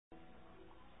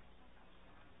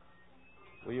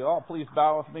Will you all please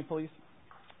bow with me, please?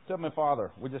 Tell me,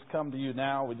 Father, we just come to you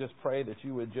now. We just pray that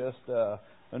you would just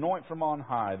anoint from on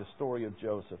high the story of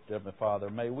Joseph, Heavenly Father.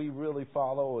 May we really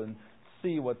follow and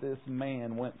see what this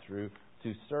man went through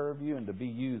to serve you and to be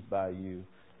used by you.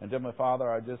 And Heavenly Father,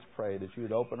 I just pray that you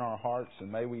would open our hearts and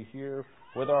may we hear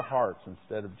with our hearts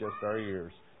instead of just our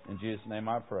ears. In Jesus' name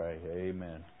I pray.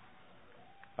 Amen.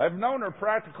 I've known her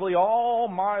practically all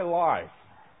my life.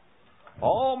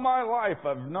 All my life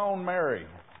I've known Mary.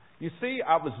 You see,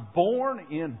 I was born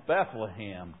in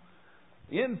Bethlehem.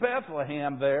 In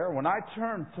Bethlehem there, when I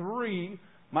turned 3,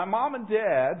 my mom and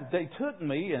dad, they took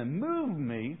me and moved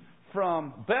me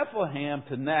from Bethlehem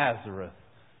to Nazareth.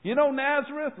 You know,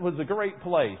 Nazareth was a great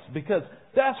place because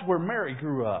that's where Mary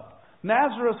grew up.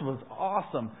 Nazareth was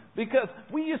awesome because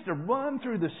we used to run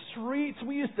through the streets.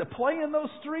 We used to play in those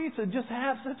streets and just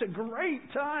have such a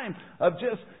great time of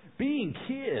just being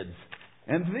kids.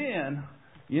 And then,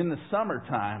 in the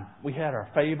summertime, we had our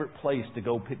favorite place to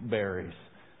go pick berries.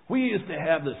 We used to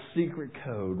have the secret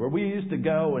code where we used to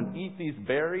go and eat these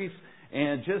berries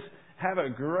and just have a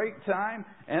great time.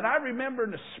 And I remember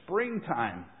in the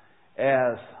springtime,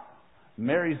 as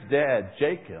Mary's dad,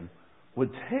 Jacob,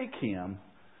 would take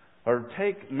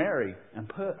Mary and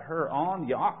put her on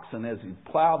the oxen as he'd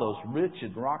plow those rich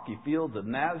and rocky fields of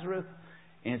Nazareth.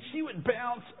 And she would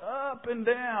bounce up and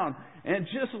down and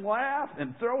just laugh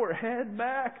and throw her head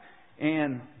back.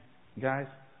 And, guys,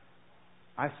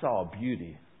 I saw a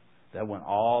beauty that went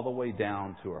all the way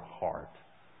down to her heart.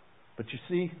 But you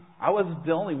see, I wasn't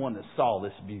the only one that saw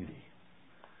this beauty.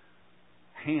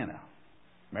 Hannah,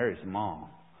 Mary's mom,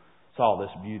 saw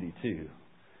this beauty too.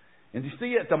 And you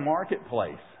see, at the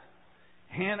marketplace,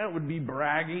 Hannah would be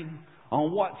bragging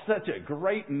on what such a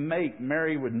great mate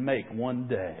Mary would make one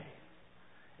day.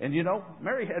 And you know,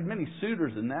 Mary had many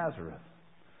suitors in Nazareth.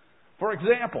 For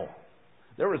example,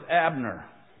 there was Abner.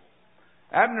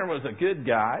 Abner was a good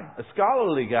guy, a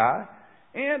scholarly guy,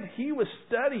 and he was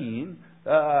studying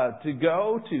to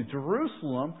go to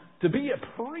Jerusalem to be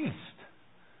a priest.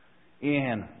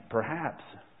 And perhaps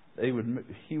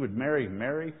he would marry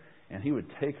Mary and he would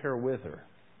take her with her.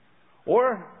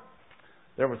 Or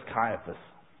there was Caiaphas.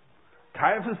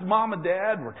 Caiaphas' mom and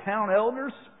dad were town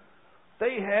elders.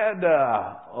 They had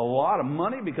a lot of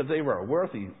money because they were a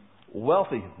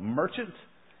wealthy merchant.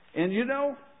 And you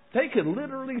know, they could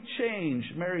literally change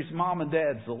Mary's mom and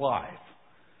dad's life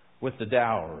with the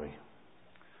dowry.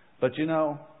 But you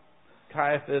know,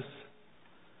 Caiaphas,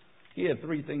 he had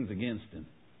 3 things against him.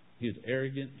 He was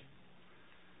arrogant.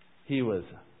 He was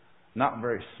not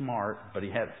very smart, but he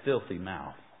had a filthy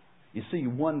mouth. You see,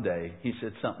 one day he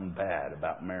said something bad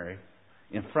about Mary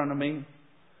in front of me.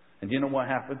 And you know what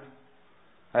happened?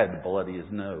 I had to bloody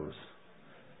his nose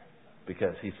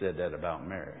because he said that about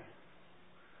Mary.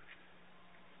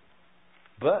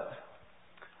 But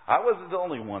I wasn't the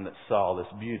only one that saw this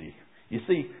beauty. You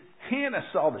see, Hannah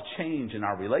saw the change in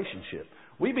our relationship.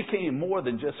 We became more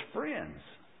than just friends.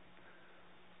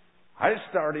 I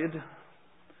started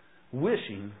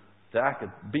wishing that I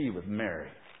could be with Mary.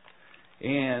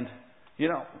 And, you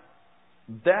know,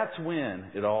 that's when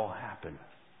it all happened.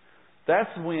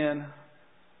 That's when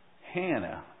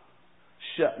Hannah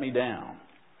shut me down.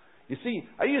 You see,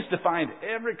 I used to find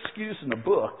every excuse in the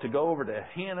book to go over to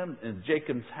Hannah and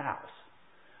Jacob's house.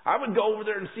 I would go over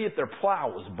there and see if their plow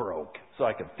was broke so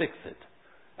I could fix it.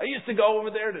 I used to go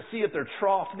over there to see if their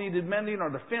trough needed mending or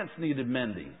the fence needed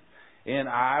mending. And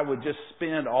I would just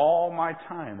spend all my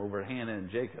time over at Hannah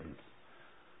and Jacob's.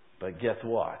 But guess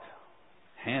what?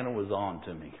 Hannah was on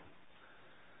to me.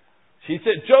 She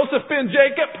said, "Joseph and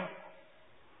Jacob,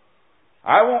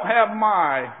 I won't have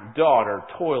my daughter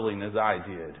toiling as I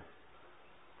did.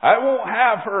 I won't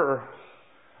have her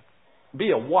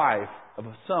be a wife of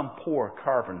some poor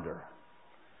carpenter."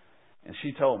 And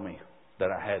she told me that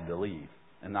I had to leave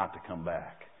and not to come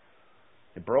back.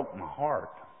 It broke my heart.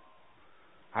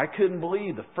 I couldn't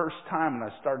believe the first time when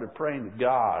I started praying to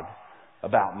God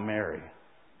about Mary.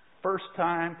 First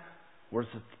time was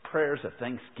the prayers of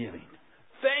thanksgiving.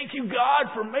 Thank you,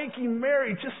 God, for making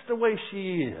Mary just the way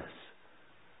she is.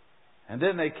 And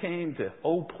then they came to,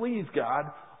 oh, please,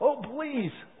 God, oh,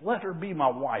 please, let her be my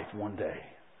wife one day.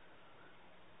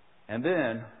 And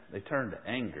then they turned to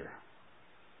anger.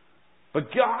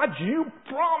 But God, you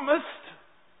promised.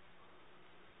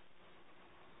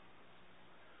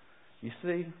 You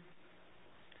see,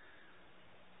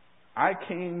 I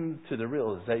came to the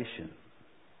realization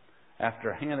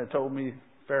after Hannah told me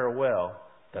farewell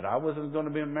that I wasn't going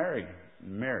to be married.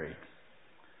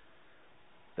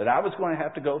 That I was going to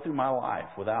have to go through my life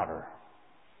without her.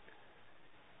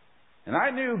 And I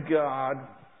knew God,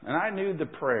 and I knew the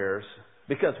prayers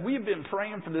Because we've been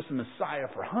praying for this Messiah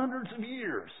for hundreds of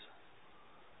years.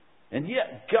 And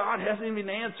yet, God hasn't even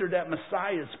answered that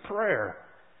Messiah's prayer.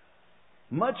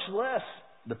 Much less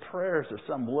the prayers of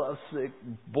some lovesick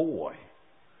boy.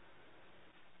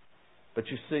 But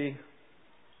you see,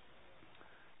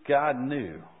 God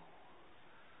knew.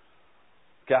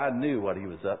 God knew what He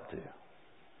was up to.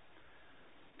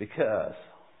 Because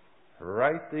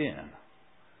right then,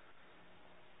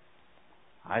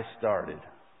 I started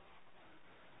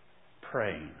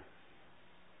praying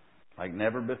like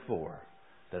never before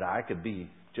that I could be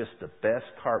just the best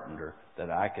carpenter that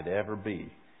I could ever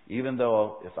be. Even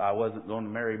though if I wasn't going to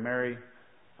marry Mary,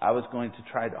 I was going to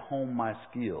try to hone my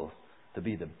skills to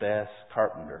be the best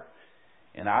carpenter.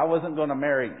 And I wasn't going to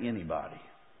marry anybody.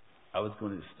 I was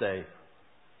going to stay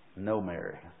no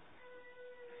marriage.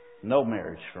 No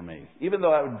marriage for me. Even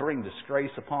though I would bring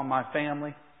disgrace upon my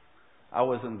family, I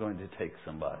wasn't going to take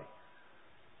somebody.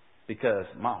 Because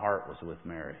my heart was with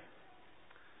Mary.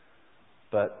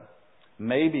 But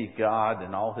maybe God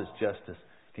in all His justice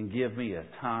can give me a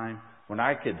time when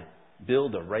I could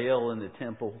build a rail in the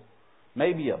temple.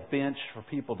 Maybe a bench for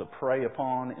people to pray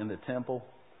upon in the temple.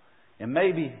 And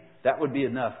maybe that would be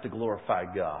enough to glorify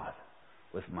God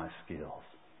with my skills.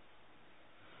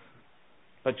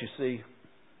 But you see,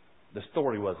 the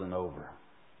story wasn't over.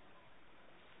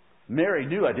 Mary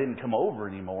knew I didn't come over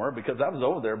anymore because I was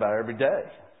over there about every day.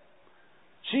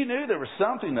 She knew there was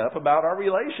something up about our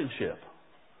relationship.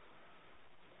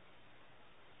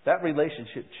 That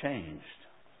relationship changed,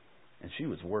 and she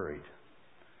was worried.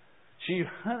 She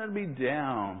hunted me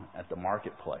down at the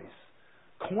marketplace,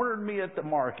 cornered me at the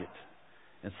market,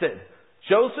 and said,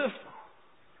 "Joseph,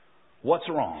 what's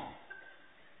wrong?"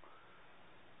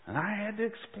 And I had to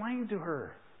explain to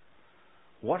her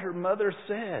what her mother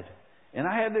said. And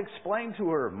I had to explain to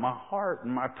her my heart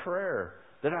and my prayer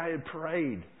that I had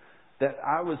prayed, that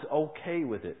I was okay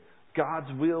with it.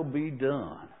 God's will be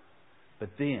done. But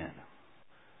then,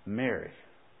 Mary,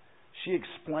 she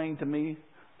explained to me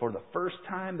for the first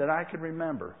time that I could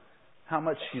remember how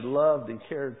much she loved and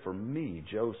cared for me,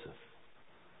 Joseph.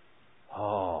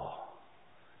 Oh,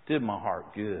 did my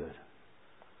heart good.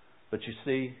 But you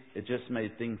see, it just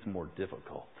made things more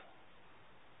difficult.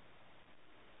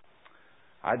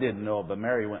 I didn't know it, but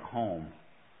Mary went home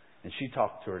and she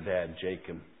talked to her dad,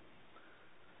 Jacob.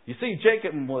 You see,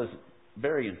 Jacob was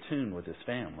very in tune with his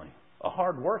family. A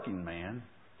hard-working man,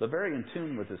 but very in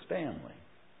tune with his family.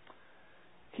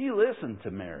 He listened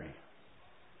to Mary.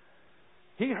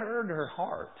 He heard her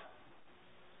heart.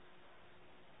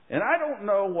 And I don't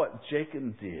know what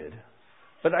Jacob did,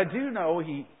 but I do know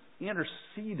he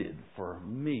interceded for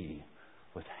me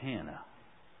with Hannah,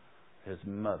 his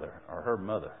mother, or her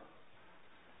mother.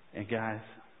 And guys,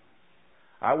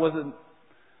 I wasn't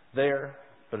there,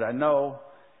 but I know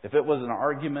if it was an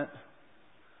argument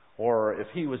or if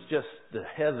he was just the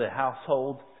head of the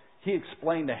household, he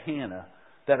explained to Hannah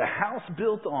that a house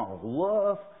built on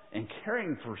love and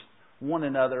caring for one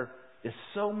another is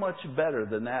so much better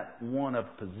than that one of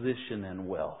position and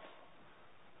wealth.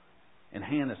 And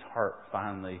Hannah's heart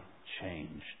finally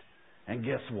changed. And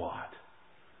guess what?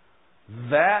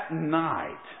 That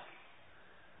night,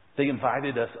 they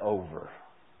invited us over.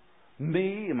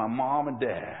 Me and my mom and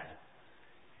dad.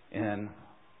 And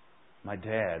my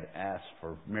dad asked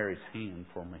for Mary's hand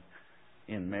for me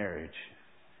in marriage.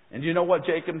 And you know what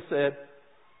Jacob said?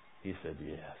 He said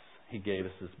yes. He gave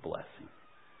us his blessing.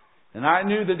 And I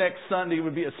knew the next Sunday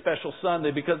would be a special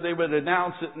Sunday because they would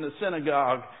announce it in the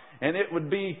synagogue. And it would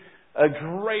be a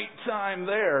great time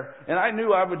there. And I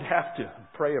knew I would have to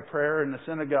pray a prayer in the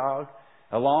synagogue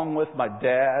along with my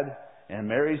dad and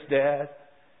Mary's dad.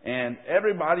 And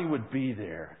everybody would be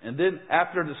there. And then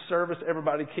after the service,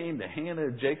 everybody came to Hannah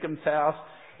and Jacob's house.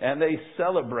 And they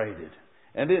celebrated.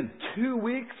 And then 2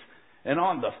 weeks, and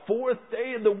on the 4th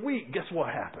day of the week, guess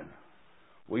what happened?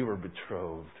 We were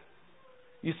betrothed.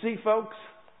 You see, folks,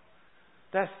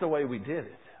 that's the way we did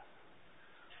it.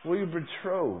 We were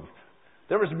betrothed.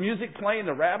 There was music playing.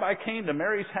 The rabbi came to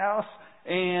Mary's house.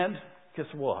 And guess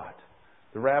what?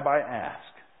 The rabbi asked,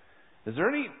 is there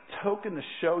any token to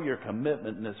show your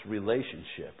commitment in this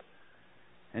relationship?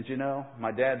 And you know,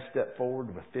 my dad stepped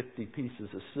forward with 50 pieces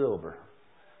of silver,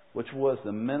 which was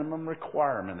the minimum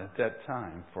requirement at that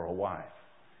time for a wife.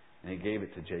 And he gave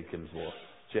it to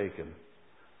Jacob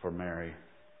for Mary.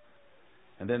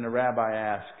 And then the rabbi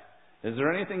asked, is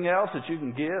there anything else that you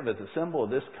can give as a symbol of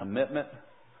this commitment?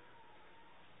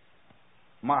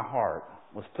 My heart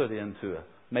was put into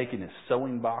making a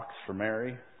sewing box for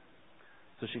Mary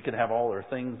so she could have all her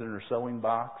things in her sewing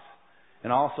box.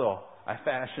 And also, I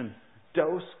fashioned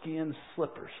doe skin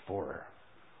slippers for her.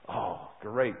 Oh,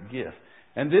 great gift.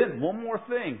 And then one more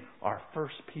thing, our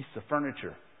first piece of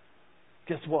furniture.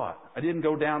 Guess what? I didn't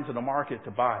go down to the market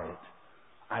to buy it.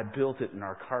 I built it in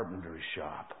our carpentry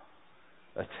shop.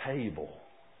 A table.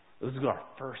 It was our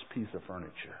first piece of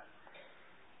furniture.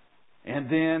 And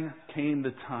then came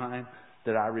the time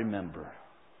that I remember.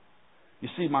 You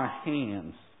see, my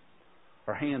hands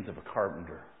are hands of a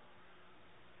carpenter.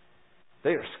 They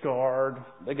are scarred.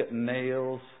 They got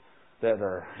nails that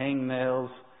are hangnails.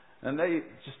 And they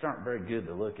just aren't very good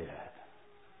to look at.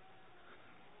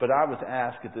 But I was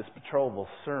asked at this betrothal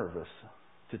service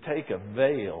to take a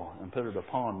veil and put it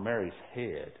upon Mary's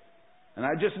head. And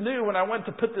I just knew when I went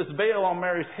to put this veil on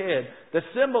Mary's head that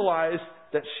symbolized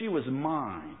that she was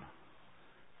mine.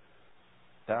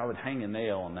 That I would hang a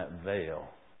nail on that veil.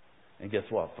 And guess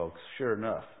what, folks? Sure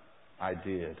enough, I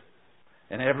did.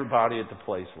 And everybody at the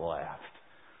place laughed.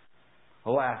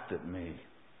 Laughed at me.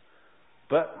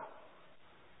 But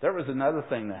there was another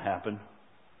thing that happened.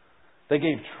 They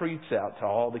gave treats out to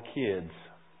all the kids.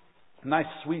 Nice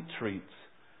sweet treats.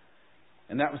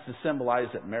 And that was to symbolize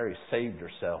that Mary saved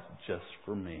herself just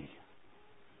for me.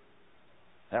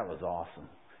 That was awesome.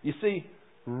 You see,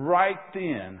 right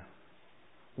then,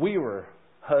 we were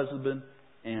husband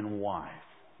and wife.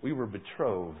 We were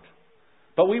betrothed.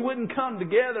 But we wouldn't come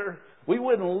together. We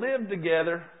wouldn't live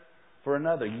together for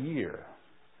another year.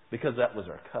 Because that was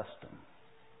our custom.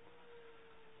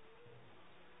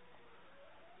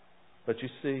 But you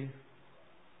see,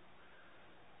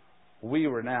 we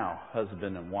were now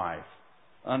husband and wife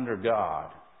under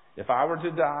God. If I were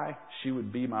to die, she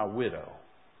would be my widow.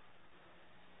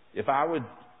 If I would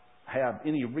have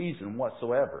any reason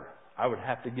whatsoever, I would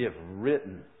have to give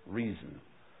written reason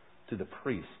to the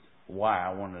priest why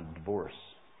I wanted a divorce.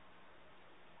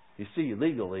 You see,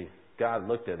 legally, God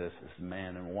looked at us as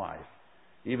man and wife,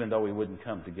 even though we wouldn't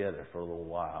come together for a little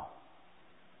while.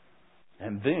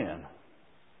 And then,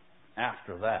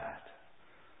 after that,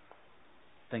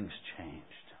 things changed.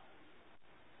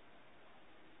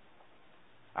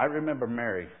 I remember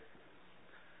Mary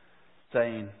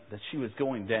saying that she was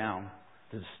going down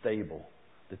to the stable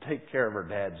to take care of her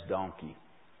dad's donkey.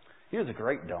 He was a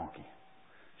great donkey.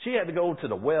 She had to go to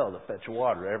the well to fetch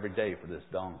water every day for this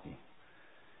donkey.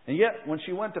 And yet, when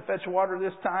she went to fetch water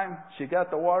this time, she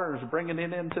got the water, was bringing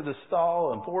it into the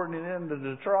stall and pouring it into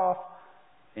the trough.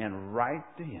 And right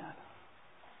then,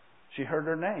 she heard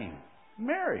her name,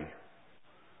 Mary.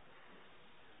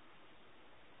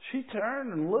 She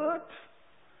turned and looked.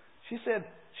 She said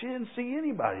she didn't see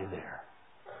anybody there.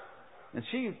 And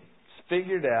she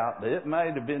figured out that it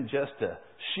might have been just a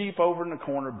sheep over in the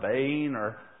corner baying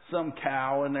or some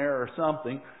cow in there or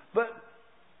something. But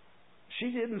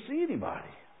she didn't see anybody.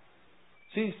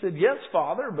 She said, yes,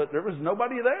 Father, but there was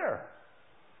nobody there.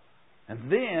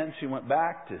 And then she went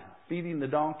back to feeding the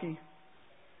donkey.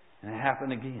 And it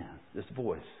happened again. This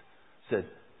voice said,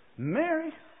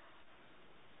 Mary.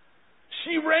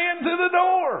 She ran to the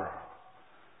door.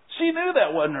 She knew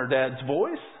that wasn't her dad's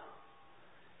voice.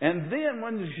 And then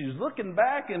when she was looking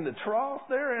back in the trough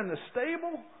there in the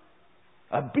stable,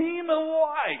 a beam of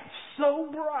light so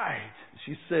bright,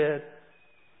 she said,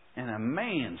 and a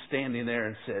man standing there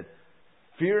and said,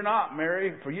 fear not,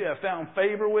 Mary, for you have found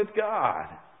favor with God.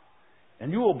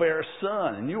 And you will bear a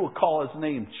son, and you will call his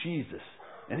name Jesus.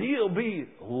 And he'll be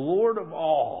Lord of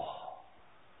all.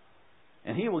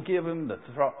 And he will give him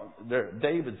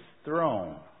David's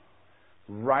throne.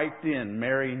 Right then,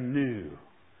 Mary knew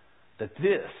that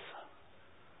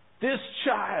this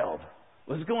child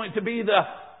was going to be the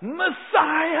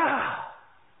Messiah.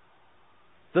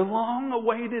 The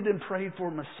long-awaited and prayed for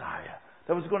Messiah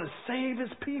that was going to save his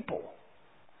people.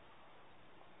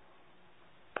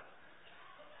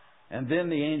 And then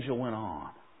the angel went on.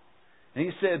 And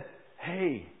he said,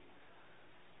 hey,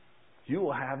 you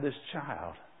will have this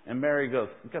child. And Mary goes,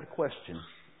 I've got a question.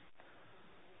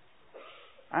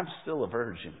 I'm still a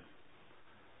virgin.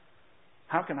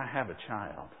 How can I have a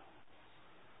child?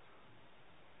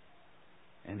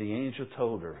 And the angel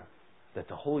told her that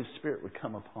the Holy Spirit would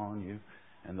come upon you,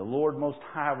 and the Lord Most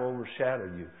High will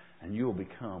overshadow you, and you will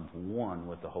become one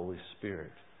with the Holy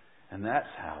Spirit. And that's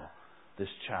how this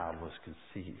child was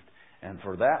conceived. And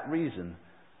for that reason,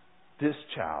 this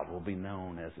child will be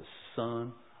known as the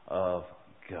Son of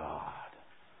God.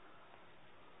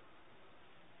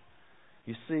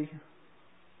 You see,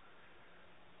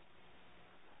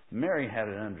 Mary had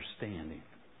an understanding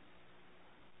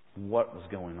of what was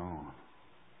going on.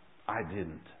 I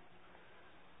didn't.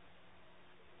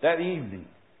 That evening,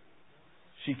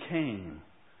 she came,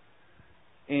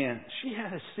 and she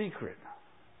had a secret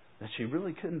that she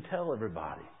really couldn't tell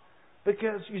everybody.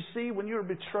 Because, you see, when you're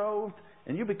betrothed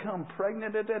and you become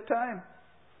pregnant at that time,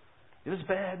 It was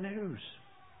bad news.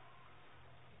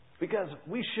 Because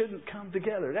we shouldn't come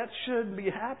together. That shouldn't be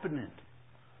happening.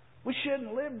 We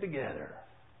shouldn't live together.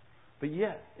 But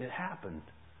yet, it happened.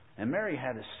 And Mary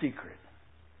had a secret.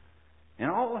 And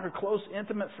all her close,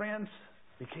 intimate friends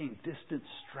became distant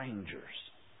strangers.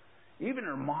 Even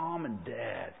her mom and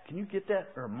dad. Can you get that?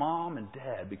 Her mom and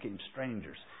dad became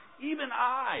strangers. Even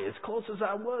I, as close as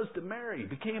I was to Mary,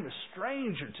 became a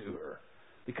stranger to her.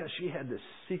 Because she had this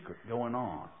secret going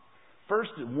on.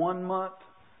 First 1 month,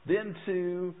 then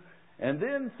 2, and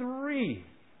then 3.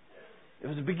 It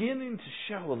was beginning to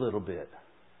show a little bit.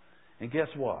 And guess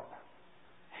what?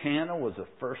 Hannah was the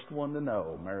first one to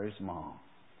know, Mary's mom.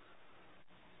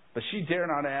 But she dared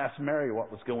not ask Mary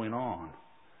what was going on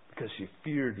because she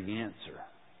feared the answer.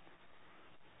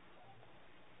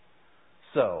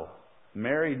 So,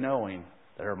 Mary, knowing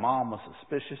that her mom was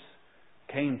suspicious,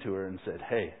 came to her and said,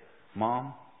 "Hey,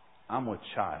 Mom, I'm with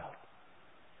child.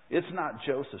 It's not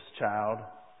Joseph's child.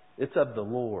 It's of the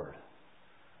Lord."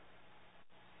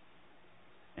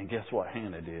 And guess what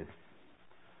Hannah did?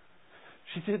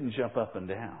 She didn't jump up and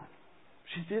down.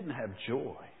 She didn't have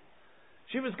joy.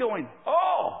 She was going,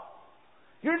 "Oh,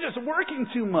 you're just working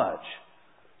too much.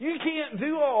 You can't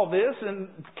do all this and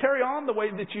carry on the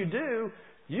way that you do.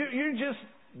 You just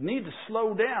need to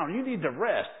slow down. You need to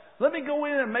rest. Let me go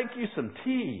in and make you some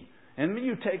tea, and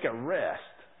you take a rest."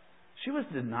 She was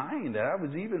denying that I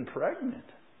was even pregnant.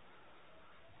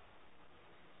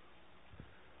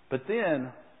 But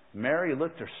then Mary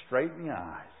looked her straight in the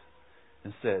eyes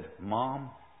and said,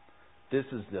 "Mom, this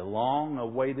is the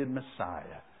long-awaited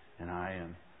Messiah, and I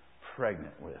am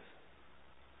pregnant with.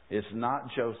 It's not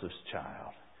Joseph's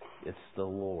child. It's the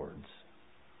Lord's."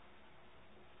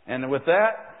 And with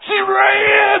that, she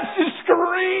ran! She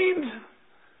screamed!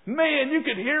 Man, you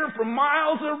could hear her from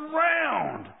miles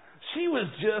around. She was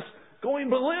just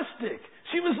going ballistic.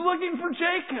 She was looking for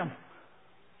Jacob.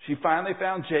 She finally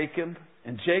found Jacob,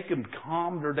 and Jacob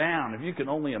calmed her down, if you can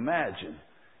only imagine.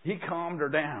 He calmed her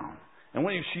down. And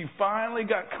when she finally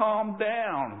got calmed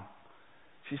down,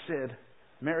 she said,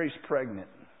 "Mary's pregnant."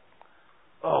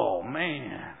 Oh,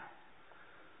 man.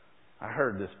 I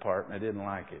heard this part and I didn't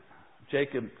like it.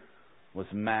 Jacob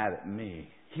was mad at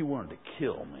me. He wanted to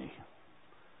kill me.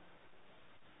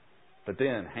 But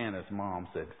then Hannah's mom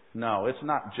said, "No, it's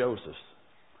not Joseph's.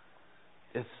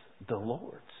 It's the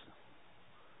Lord's."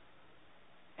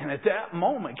 And at that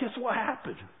moment, guess what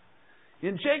happened?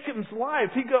 In Jacob's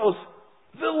life, he goes,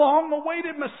 the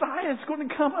long-awaited Messiah is going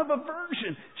to come of a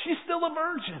virgin. She's still a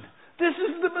virgin. This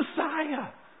is the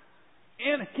Messiah.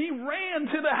 And he ran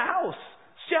to the house,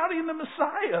 shouting, "The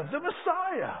Messiah, the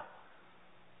Messiah."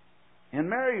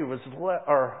 And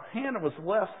Hannah was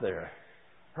left there,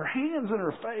 her hands in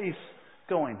her face,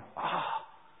 going,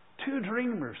 "2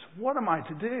 dreamers. What am I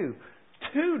to do?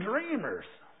 2 dreamers."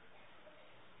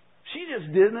 She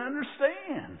just didn't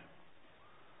understand.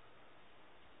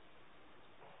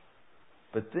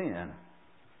 But then,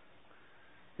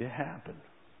 it happened.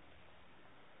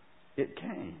 It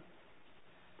came.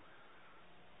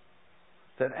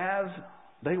 That as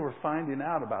they were finding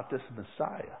out about this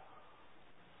Messiah,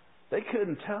 they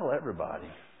couldn't tell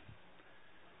everybody.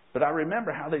 But I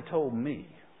remember how they told me.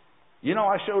 You know,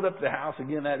 I showed up at the house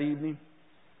again that evening,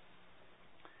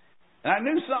 and I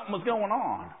knew something was going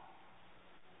on.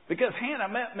 Because Hannah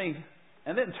met me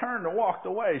and then turned and walked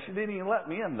away. She didn't even let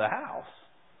me in the house.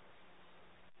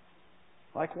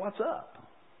 Like, what's up?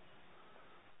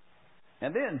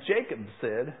 And then Jacob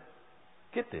said,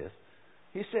 get this,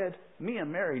 he said, "Me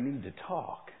and Mary need to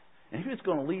talk." And he was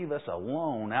going to leave us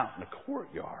alone out in the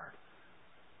courtyard.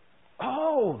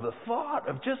 Oh, the thought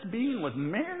of just being with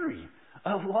Mary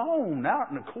alone out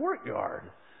in the courtyard.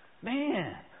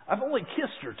 Man, I've only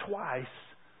kissed her twice.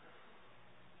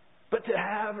 But to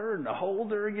have her and to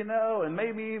hold her, and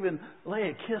maybe even lay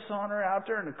a kiss on her out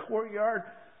there in the courtyard,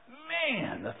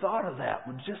 man, the thought of that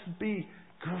would just be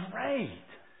great.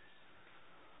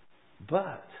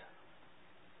 But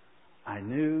I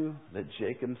knew that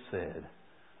Jacob said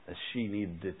that she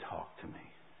needed to talk to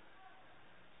me.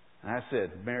 And I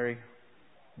said, "Mary,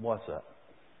 what's up?"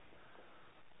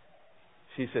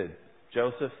 She said,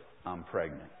 "Joseph, I'm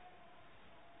pregnant."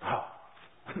 Oh,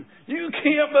 you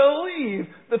can't believe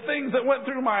the things that went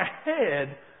through my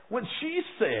head when she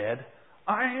said,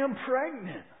 "I am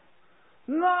pregnant."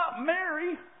 Not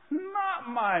Mary. Not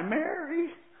my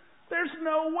Mary. There's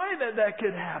no way that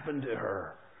could happen to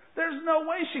her. There's no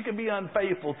way she could be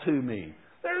unfaithful to me.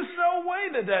 There's no way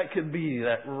that could be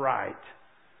that right.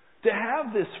 To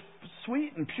have this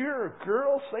sweet and pure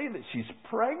girl say that she's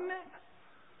pregnant?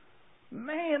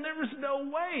 Man, there was no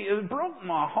way. It broke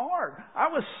my heart. I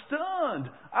was stunned.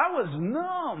 I was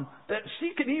numb that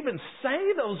she could even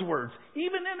say those words,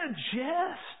 even in a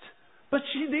jest. But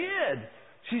she did.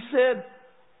 She said,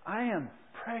 I am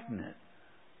pregnant.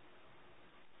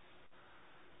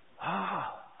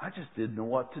 I just didn't know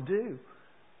what to do.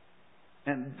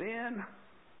 And then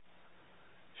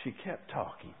she kept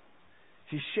talking.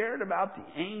 She shared about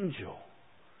the angel,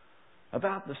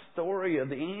 about the story of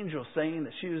the angel saying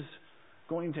that she was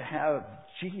going to have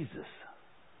Jesus,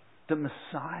 the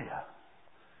Messiah.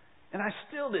 And I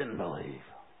still didn't believe.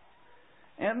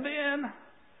 And then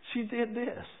she did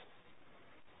this.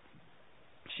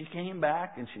 She came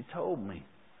back and she told me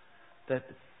that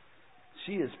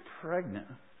she is pregnant,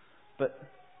 but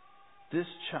this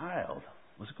child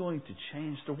was going to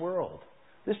change the world.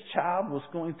 This child was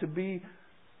going to be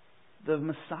the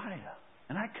Messiah.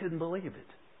 And I couldn't believe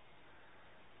it.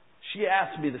 She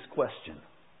asked me this question.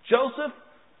 Joseph,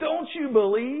 don't you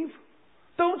believe?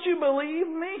 Don't you believe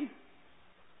me?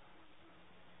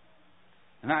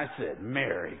 And I said,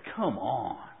 Mary, come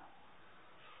on.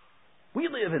 We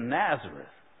live in Nazareth.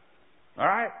 All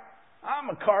right? I'm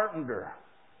a carpenter.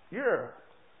 You're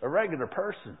a regular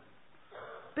person.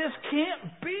 This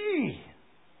can't be.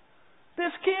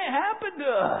 This can't happen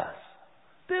to us.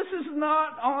 This is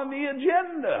not on the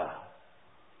agenda.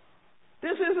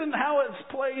 This isn't how it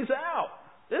plays out.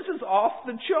 This is off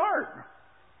the chart.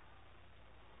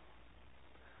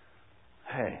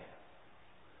 Hey.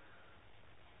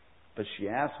 But she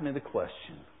asked me the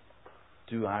question,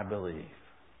 do I believe?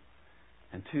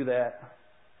 And to that,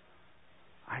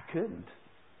 I couldn't.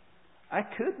 I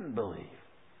couldn't believe.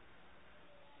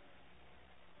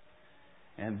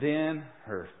 And then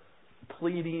her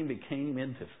pleading became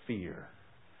into fear.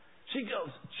 She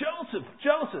goes,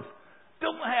 Joseph,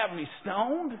 don't have me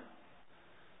stoned.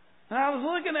 And I was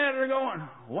looking at her going,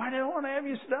 why do I want to have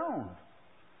you stoned?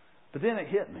 But then it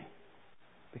hit me.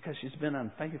 Because she's been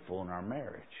unfaithful in our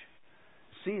marriage.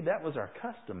 See, that was our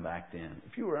custom back then.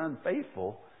 If you were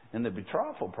unfaithful in the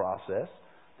betrothal process,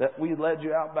 that we led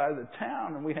you out by the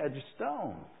town and we had you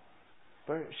stoned.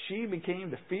 But she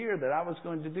became to fear that I was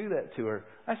going to do that to her.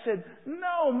 I said,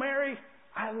 no, Mary,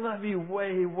 I love you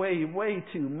way, way, way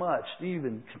too much to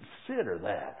even consider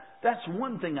that. That's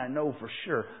one thing I know for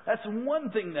sure. That's one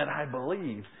thing that I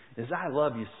believe is I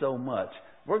love you so much.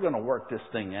 We're going to work this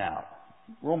thing out,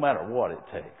 no matter what it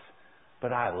takes.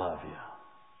 But I love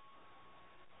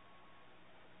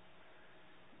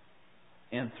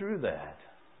you. And through that,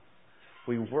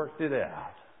 we worked it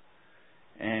out.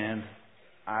 And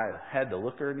I had to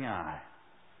look her in the eye.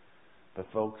 But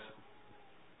folks,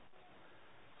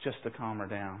 just to calm her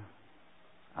down,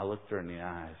 I looked her in the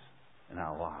eyes and I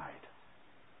lied.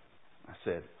 I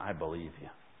said, I believe you.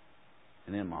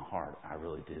 And in my heart, I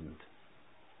really didn't.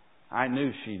 I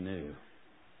knew she knew.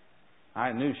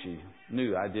 I knew she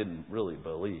knew I didn't really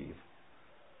believe.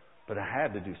 But I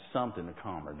had to do something to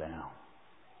calm her down.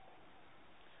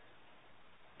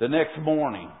 The next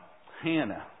morning,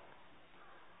 Hannah,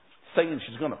 saying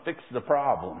she's going to fix the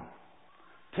problem,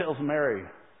 tells Mary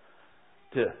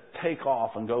to take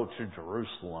off and go to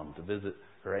Jerusalem to visit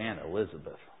her Aunt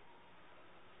Elizabeth.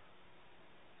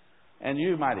 And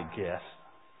you might have guessed,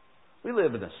 we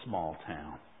live in a small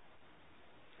town.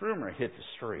 Rumor hit the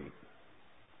street.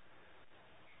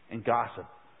 And gossip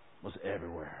was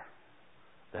everywhere.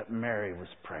 That Mary was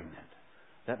pregnant.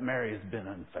 That Mary has been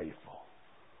unfaithful.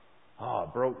 Oh,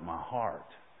 it broke my heart.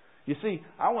 You see,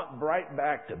 I went right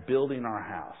back to building our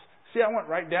house. See, I went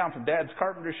right down from Dad's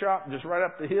carpenter shop, just right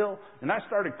up the hill, and I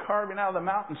started carving out of the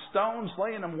mountain stones,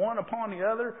 laying them one upon the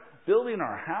other, building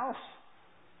our house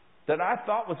that I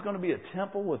thought was going to be a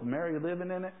temple with Mary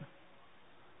living in it.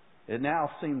 It now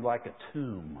seemed like a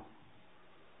tomb.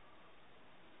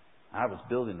 I was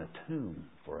building a tomb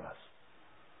for us.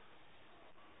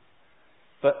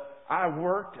 But I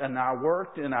worked and I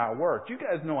worked and I worked. You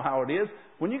guys know how it is.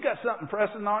 When you got something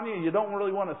pressing on you and you don't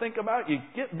really want to think about it, you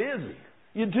get busy.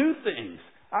 You do things.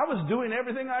 I was doing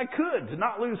everything I could to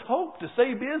not lose hope, to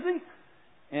stay busy.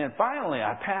 And finally,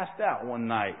 I passed out one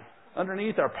night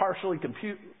underneath our partially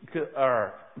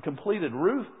completed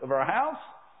roof of our house.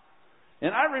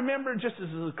 And I remember just as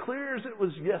clear as it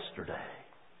was yesterday,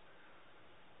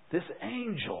 this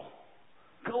angel,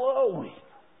 glowing,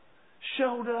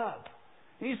 showed up.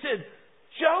 He said,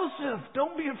 Joseph,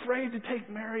 don't be afraid to take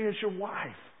Mary as your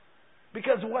wife,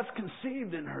 because what's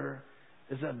conceived in her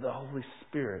is of the Holy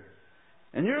Spirit.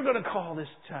 And you're going to call this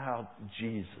child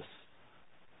Jesus.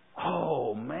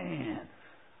 Oh, man.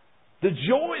 The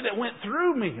joy that went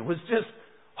through me was just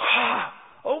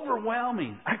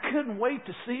overwhelming. I couldn't wait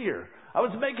to see her. I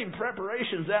was making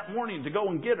preparations that morning to go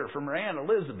and get her from her Aunt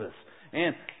Elizabeth.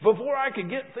 And before I could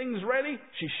get things ready,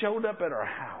 she showed up at our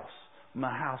house,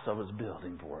 my house I was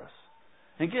building for us.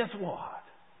 And guess what?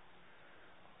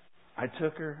 I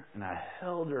took her and I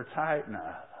held her tight and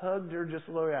I hugged her just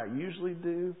the way I usually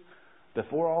do.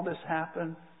 Before all this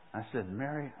happened, I said,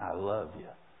 Mary, I love you.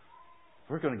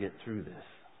 We're going to get through this.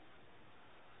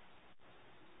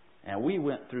 And we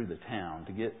went through the town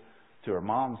to get to her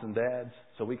mom's and dad's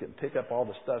so we could pick up all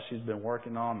the stuff she's been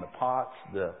working on, the pots,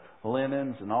 the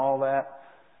linens, and all that.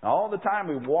 And all the time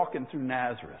we were walking through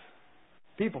Nazareth,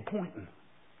 people pointing.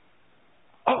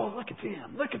 Oh, look at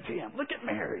him, look at him, look at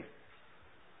Mary.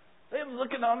 They were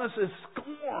looking on us as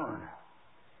scorn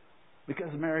because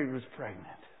Mary was pregnant.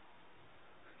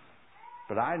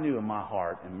 But I knew in my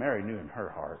heart, and Mary knew in her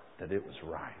heart, that it was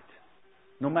right.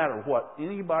 No matter what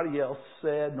anybody else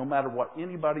said, no matter what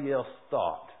anybody else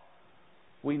thought,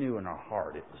 we knew in our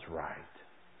heart it was right.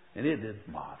 And it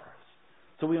didn't bother us.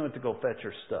 So we went to go fetch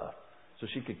her stuff so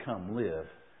she could come live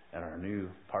at our new,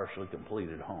 partially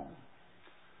completed home.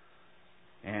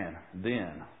 And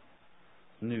then,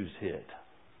 news hit.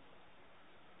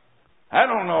 I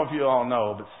don't know if you all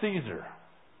know, but Caesar,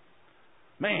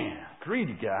 man,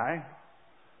 greedy guy,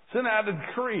 sent out a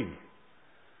decree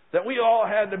that we all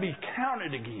had to be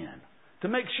counted again to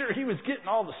make sure he was getting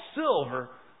all the silver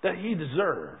that he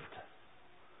deserved.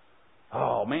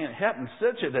 Oh, man, it happened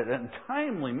such an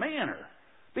untimely manner.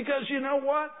 Because you know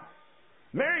what?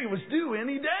 Mary was due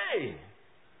any day.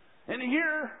 And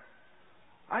here,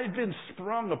 I'd been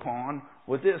sprung upon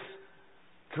with this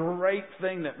great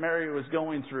thing that Mary was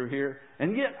going through here.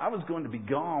 And yet, I was going to be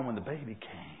gone when the baby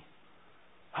came.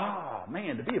 Oh,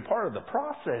 man, to be a part of the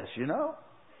process, you know?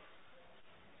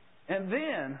 And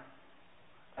then,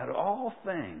 out of all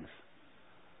things,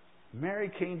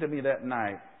 Mary came to me that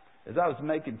night as I was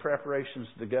making preparations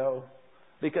to go,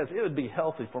 because it would be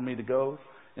healthy for me to go.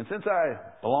 And since I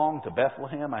belonged to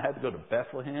Bethlehem, I had to go to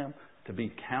Bethlehem to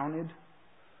be counted.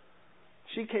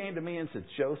 She came to me and said,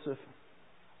 Joseph,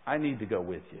 I need to go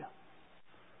with you.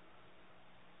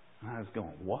 And I was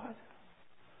going, what?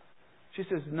 She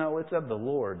says, no, it's of the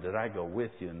Lord that I go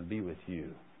with you and be with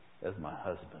you as my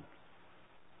husband.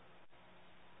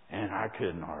 And I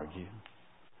couldn't argue.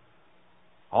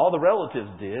 All the relatives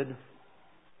did,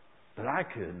 but I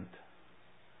couldn't.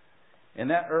 And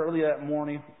that early that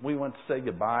morning, we went to say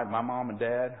goodbye to my mom and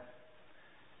dad.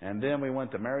 And then we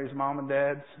went to Mary's mom and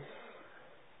dad's.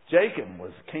 Jacob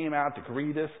came out to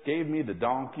greet us, gave me the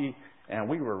donkey, and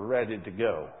we were ready to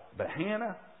go. But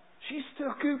Hannah, she's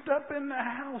still cooped up in the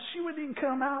house. She wouldn't even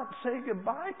come out and say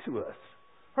goodbye to us.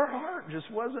 Her heart just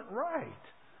wasn't right.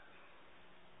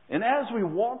 And as we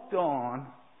walked on,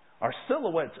 our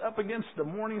silhouettes up against the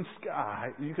morning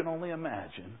sky, you can only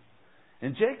imagine.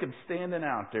 And Jacob's standing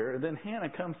out there, and then Hannah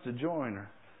comes to join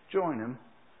him.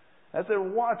 As they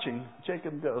were watching,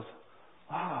 Jacob goes,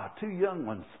 two young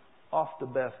ones off to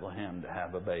Bethlehem to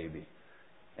have a baby.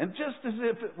 And just as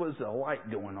if it was a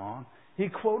light going on, he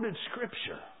quoted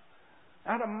Scripture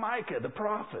out of Micah, the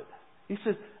prophet. He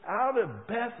says, out of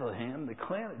Bethlehem, the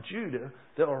clan of Judah,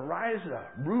 there will rise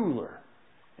a ruler.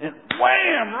 And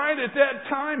wham! Right at that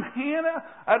time, Hannah,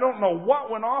 I don't know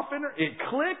what went off in her. It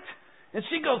clicked. And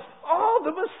she goes, oh,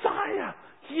 the Messiah.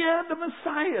 Yeah, the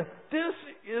Messiah. This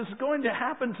is going to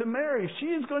happen to Mary. She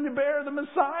is going to bear the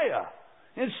Messiah.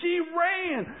 And she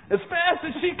ran as fast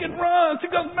as she could run. She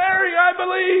goes, Mary, I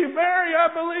believe. Mary, I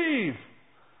believe.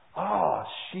 Oh,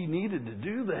 she needed to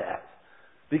do that.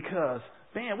 Because,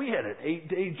 man, we had an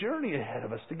 8-day journey ahead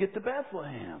of us to get to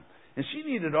Bethlehem. And she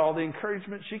needed all the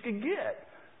encouragement she could get.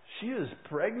 She was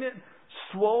pregnant,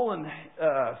 swollen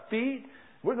feet.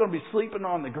 We're going to be sleeping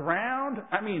on the ground.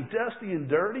 I mean, dusty and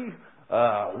dirty.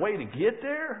 Way to get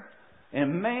there.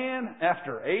 And man,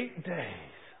 after 8 days,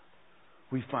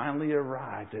 we finally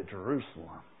arrived at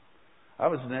Jerusalem. I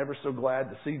was never so glad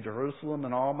to see Jerusalem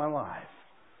in all my life.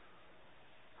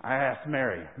 I asked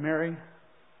Mary,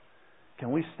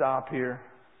 can we stop here?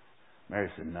 Mary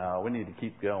said, no, we need to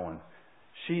keep going.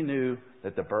 She knew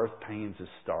that the birth pains had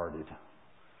started.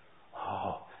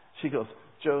 Oh, she goes,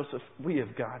 Joseph, we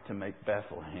have got to make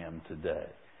Bethlehem today.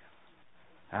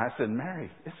 And I said,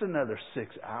 Mary, it's another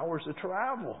 6 hours of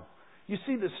travel. You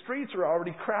see, the streets are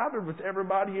already crowded with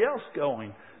everybody else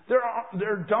going. There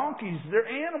are donkeys, there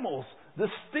are animals. The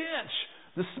stench,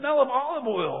 the smell of olive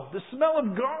oil, the smell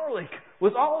of garlic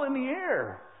was all in the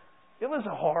air. It was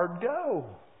a hard go.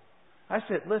 I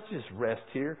said, let's just rest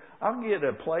here. I'll get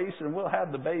a place and we'll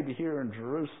have the baby here in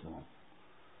Jerusalem.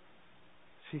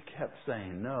 She kept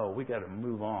saying, no, we got to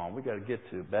move on. We got to get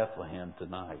to Bethlehem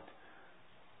tonight.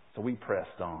 So we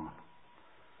pressed on.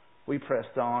 We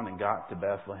pressed on and got to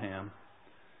Bethlehem.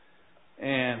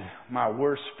 And my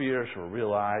worst fears were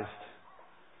realized.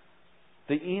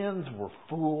 The inns were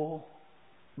full.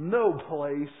 No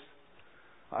place.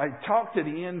 I talked to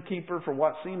the innkeeper for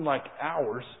what seemed like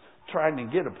hours, trying to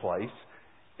get a place.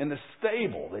 In the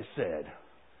stable, they said.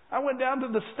 I went down to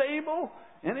the stable,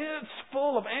 and it's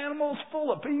full of animals,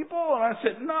 full of people. And I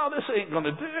said, no, this ain't going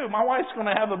to do. My wife's going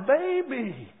to have a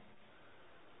baby.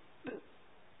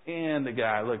 And the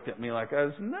guy looked at me like I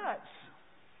was nuts.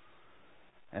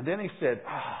 And then he said,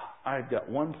 I've got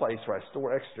one place where I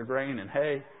store extra grain and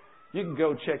hay. You can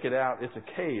go check it out. It's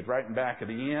a cave right in back of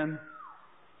the inn.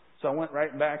 So I went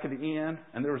right back of the inn,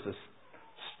 and there was a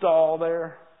stall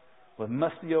there with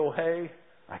musty old hay.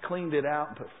 I cleaned it out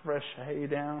and put fresh hay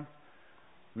down.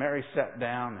 Mary sat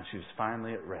down, and she was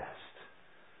finally at rest.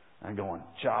 I'm going,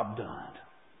 job done.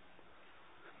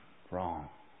 Wrong.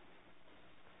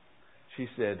 She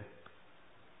said,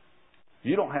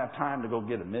 you don't have time to go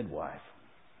get a midwife.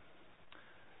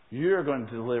 You're going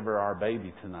to deliver our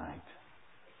baby tonight.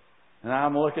 And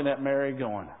I'm looking at Mary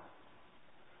going,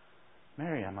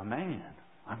 Mary, I'm a man.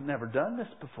 I've never done this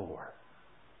before.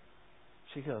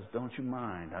 She goes, don't you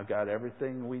mind. I've got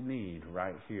everything we need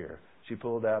right here. She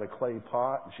pulled out a clay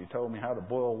pot and she told me how to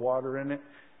boil water in it.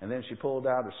 And then she pulled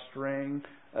out a string,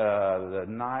 the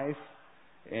knife,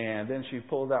 and then she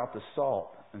pulled out the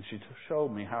salt. And she showed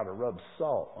me how to rub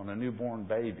salt on a newborn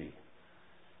baby.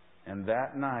 And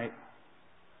that night,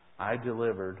 I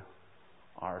delivered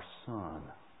our son.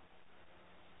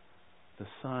 The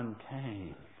son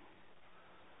came.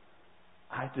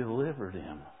 I delivered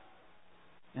him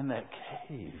in that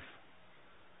cave.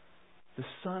 The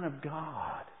Son of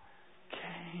God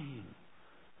came.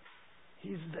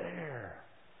 He's there.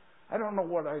 I don't know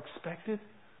what I expected,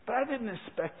 but I didn't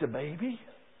expect a baby.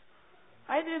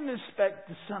 I didn't expect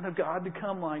the Son of God to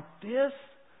come like this.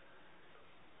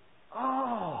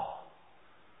 Oh,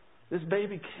 this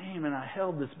baby came, and I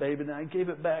held this baby, and I gave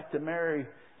it back to Mary,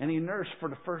 and he nursed for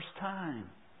the first time.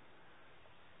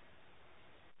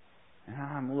 And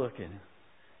I'm looking,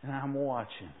 and I'm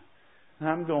watching, and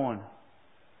I'm going,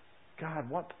 God,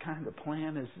 what kind of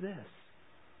plan is this?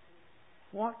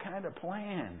 What kind of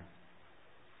plan?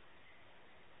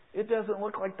 It doesn't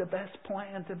look like the best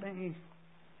plan to me.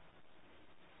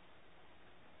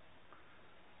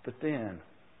 But then,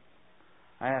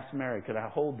 I asked Mary, could I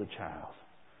hold the child?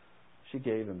 She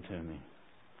gave him to me.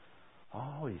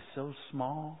 Oh, he's so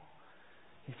small.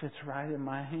 He fits right in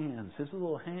my hands. His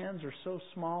little hands are so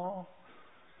small.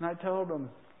 And I told him,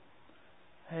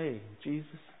 hey, Jesus,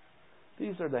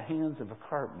 these are the hands of a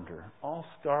carpenter, all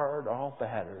scarred, all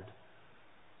battered.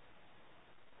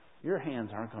 Your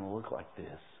hands aren't going to look like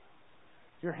this.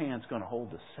 Your hand's going to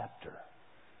hold the scepter.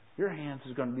 Your hands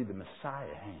is going to be the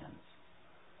Messiah hands.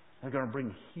 They're going to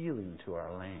bring healing to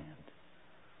our land.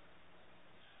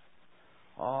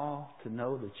 All to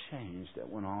know the change that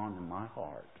went on in my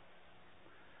heart.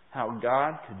 How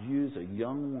God could use a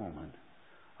young woman,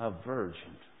 a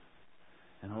virgin,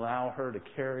 and allow her to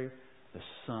carry the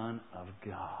Son of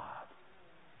God.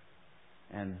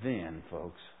 And then,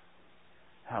 folks,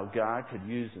 how God could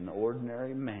use an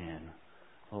ordinary man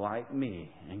like me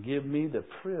and give me the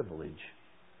privilege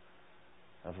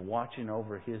of watching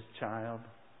over His child.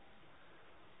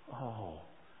 Oh,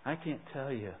 I can't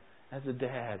tell you. As a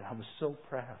dad, I was so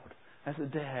proud. As a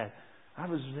dad, I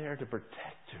was there to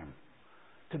protect him,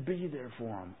 to be there for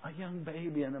him. A young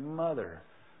baby and a mother.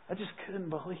 I just couldn't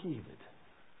believe it.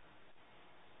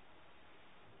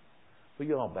 Will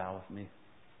you all bow with me?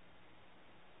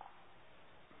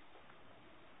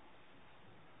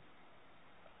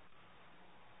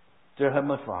 Dear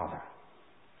Heavenly Father,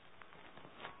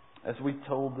 as we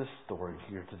told this story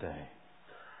here today,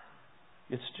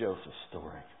 it's Joseph's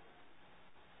story.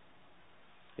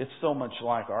 It's so much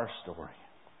like our story.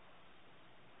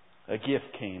 A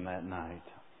gift came that night.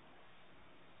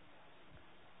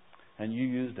 And you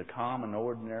used a common,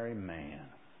 ordinary man.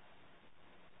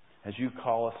 As you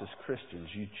call us as Christians,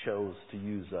 you chose to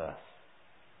use us.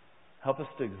 Help us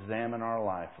to examine our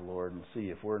life, Lord, and see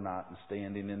if we're not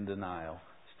standing in denial,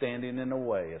 standing in the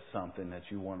way of something that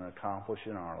you want to accomplish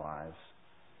in our lives.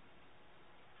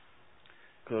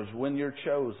 Because when you're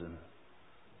chosen,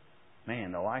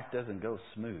 man, the life doesn't go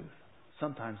smooth.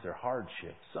 Sometimes there are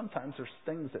hardships. Sometimes there's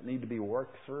things that need to be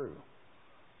worked through.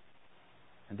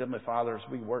 And Heavenly Father, as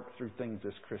we work through things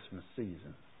this Christmas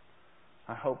season,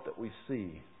 I hope that we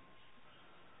see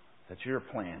that your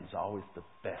plan is always the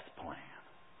best plan.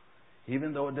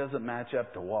 Even though it doesn't match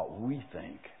up to what we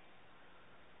think.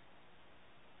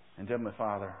 And Heavenly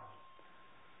Father,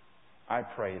 I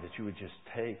pray that you would just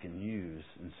take and use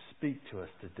and speak to us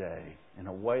today in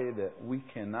a way that we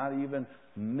cannot even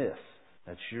miss.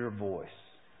 That's your voice.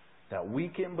 That we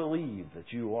can believe that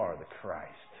you are the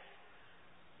Christ,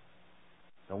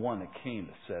 the one that came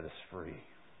to set us free.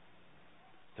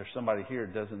 If there's somebody here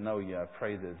that doesn't know you, I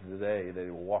pray that today they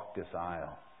will walk this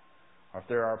aisle. Or if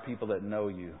there are people that know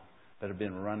you that have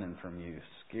been running from you,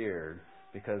 scared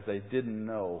because they didn't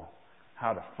know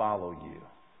how to follow you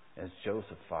as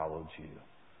Joseph followed you.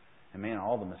 And man,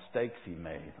 all the mistakes he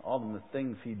made, all the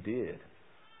things he did,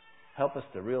 help us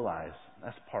to realize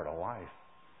that's part of life.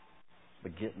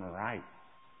 But getting right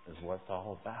is what it's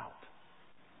all about.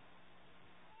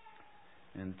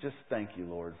 And just thank you,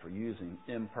 Lord, for using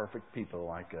imperfect people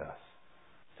like us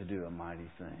to do a mighty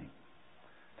thing,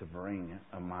 to bring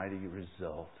a mighty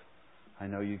result. I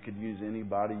know you could use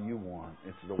anybody you want.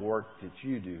 It's the work that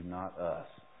you do, not us.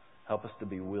 Help us to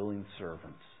be willing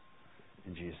servants.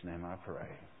 In Jesus' name I pray.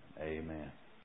 Amen.